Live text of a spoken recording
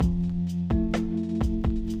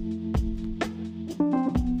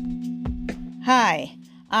Hi,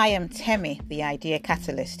 I am Temi, the Idea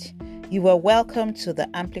Catalyst. You are welcome to the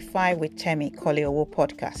Amplify with Temi Koliowo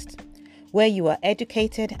podcast, where you are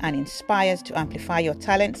educated and inspired to amplify your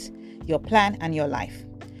talents, your plan, and your life.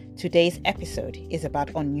 Today's episode is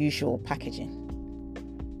about unusual packaging.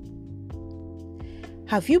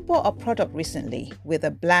 Have you bought a product recently with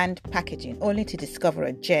a bland packaging only to discover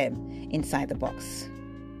a gem inside the box?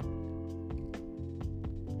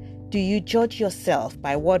 Do you judge yourself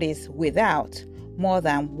by what is without more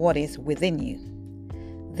than what is within you?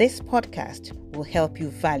 This podcast will help you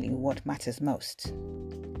value what matters most.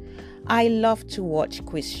 I love to watch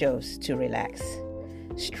quiz shows to relax.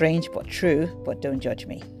 Strange but true, but don't judge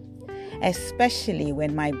me. Especially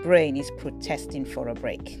when my brain is protesting for a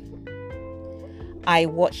break. I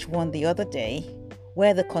watched one the other day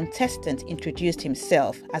where the contestant introduced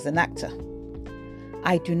himself as an actor.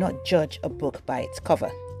 I do not judge a book by its cover,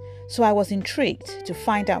 so I was intrigued to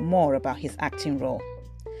find out more about his acting role.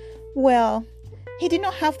 Well, he did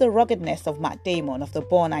not have the ruggedness of Matt Damon of the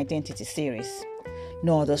Bourne Identity series,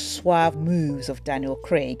 nor the suave moves of Daniel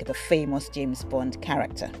Craig, the famous James Bond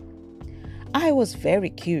character. I was very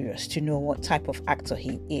curious to know what type of actor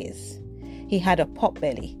he is. He had a pot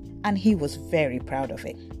belly, and he was very proud of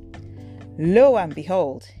it. Lo and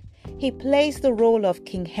behold, he plays the role of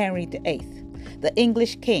King Henry VIII, the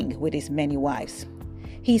English king with his many wives.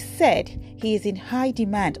 He said he is in high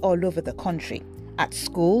demand all over the country, at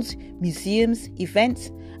schools, museums,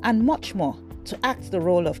 events, and much more, to act the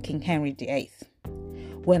role of King Henry VIII.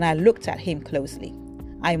 When I looked at him closely,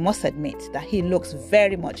 I must admit that he looks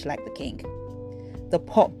very much like the king. The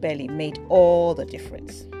pot belly made all the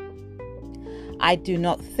difference. I do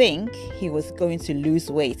not think he was going to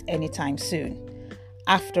lose weight anytime soon.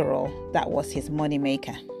 After all, that was his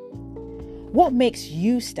moneymaker. What makes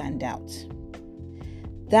you stand out?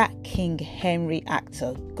 That King Henry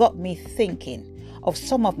actor got me thinking of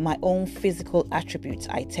some of my own physical attributes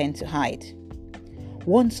I tend to hide.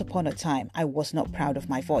 Once upon a time, I was not proud of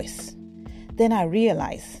my voice. Then I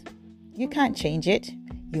realized, you can't change it.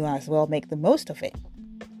 You as well make the most of it.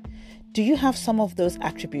 Do you have some of those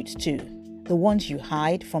attributes too? The ones you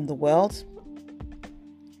hide from the world?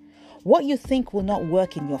 What you think will not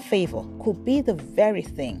work in your favor could be the very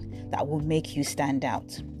thing that will make you stand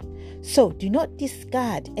out. So do not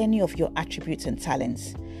discard any of your attributes and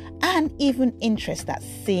talents, and even interests that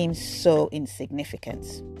seem so insignificant.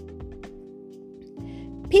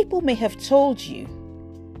 People may have told you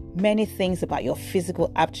many things about your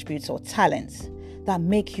physical attributes or talents that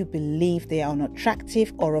make you believe they are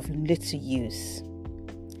unattractive or of little use.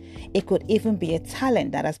 It could even be a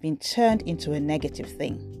talent that has been turned into a negative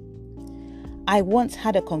thing. I once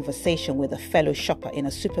had a conversation with a fellow shopper in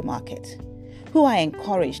a supermarket who I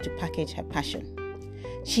encouraged to package her passion.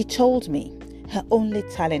 She told me her only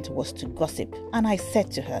talent was to gossip, and I said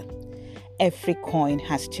to her, every coin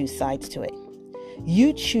has two sides to it.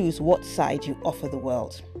 You choose what side you offer the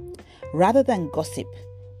world. Rather than gossip,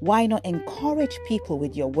 why not encourage people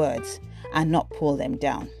with your words and not pull them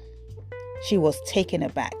down? She was taken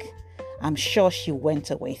aback. I'm sure she went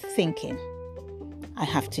away thinking, I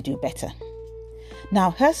have to do better.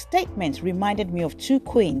 Now, her statement reminded me of two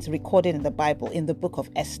queens recorded in the Bible in the book of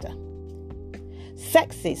Esther.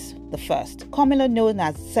 Xerxes the First, commonly known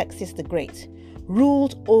as Xerxes the Great,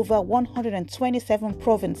 ruled over 127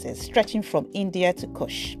 provinces stretching from India to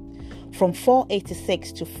Kush, from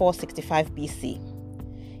 486 to 465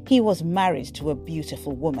 BC. He was married to a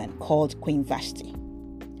beautiful woman called Queen Vashti.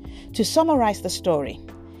 To summarize the story,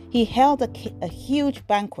 he held a huge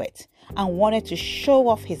banquet and wanted to show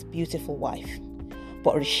off his beautiful wife.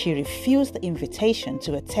 But she refused the invitation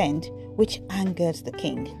to attend, which angered the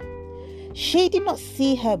king. She did not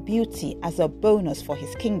see her beauty as a bonus for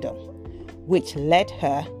his kingdom, which led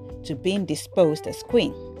her to being disposed as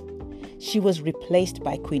queen. She was replaced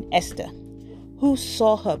by Queen Esther, who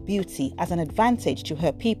saw her beauty as an advantage to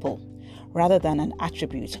her people rather than an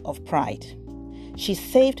attribute of pride. She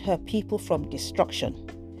saved her people from destruction.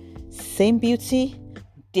 Same beauty,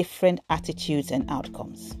 different attitudes and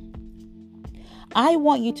outcomes. I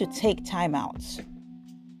want you to take time out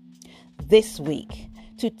this week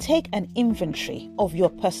to take an inventory of your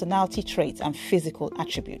personality traits and physical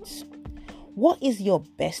attributes. What is your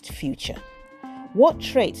best future? What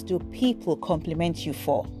traits do people compliment you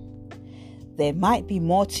for? There might be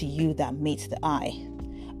more to you that meets the eye.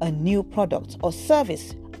 A new product or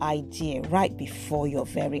service idea right before your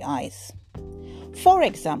very eyes. For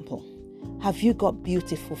example, have you got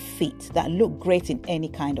beautiful feet that look great in any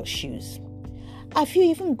kind of shoes? Have you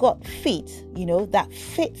even got feet, that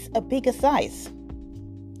fits a bigger size?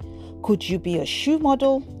 Could you be a shoe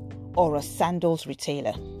model or a sandals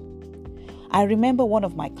retailer? I remember one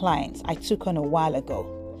of my clients I took on a while ago.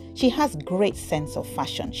 She has great sense of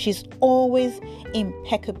fashion. She's always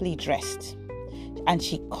impeccably dressed, and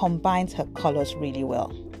she combines her colors really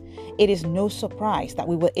well. It is no surprise that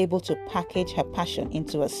we were able to package her passion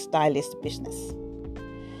into a stylist business.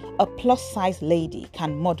 A plus-size lady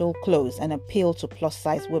can model clothes and appeal to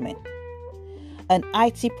plus-size women. An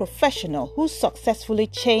IT professional who successfully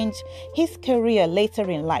changed his career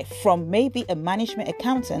later in life from maybe a management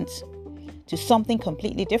accountant to something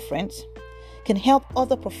completely different can help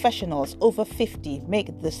other professionals over 50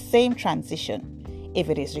 make the same transition if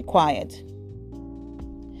it is required.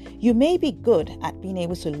 You may be good at being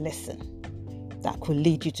able to listen. That could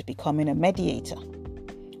lead you to becoming a mediator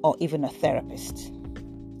or even a therapist.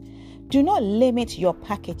 Do not limit your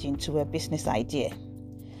packaging to a business idea.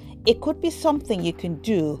 It could be something you can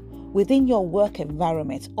do within your work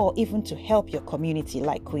environment or even to help your community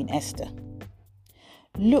like Queen Esther.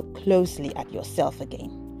 Look closely at yourself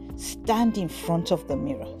again. Stand in front of the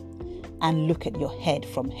mirror and look at your head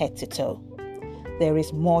from head to toe. There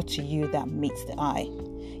is more to you than meets the eye.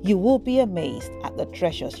 You will be amazed at the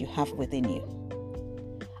treasures you have within you.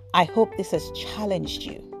 I hope this has challenged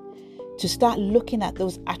you to start looking at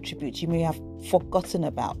those attributes you may have forgotten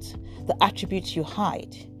about, the attributes you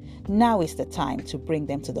hide. Now is the time to bring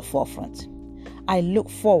them to the forefront. I look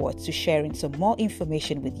forward to sharing some more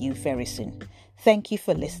information with you very soon. Thank you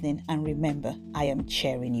for listening, and remember, I am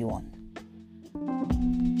cheering you on.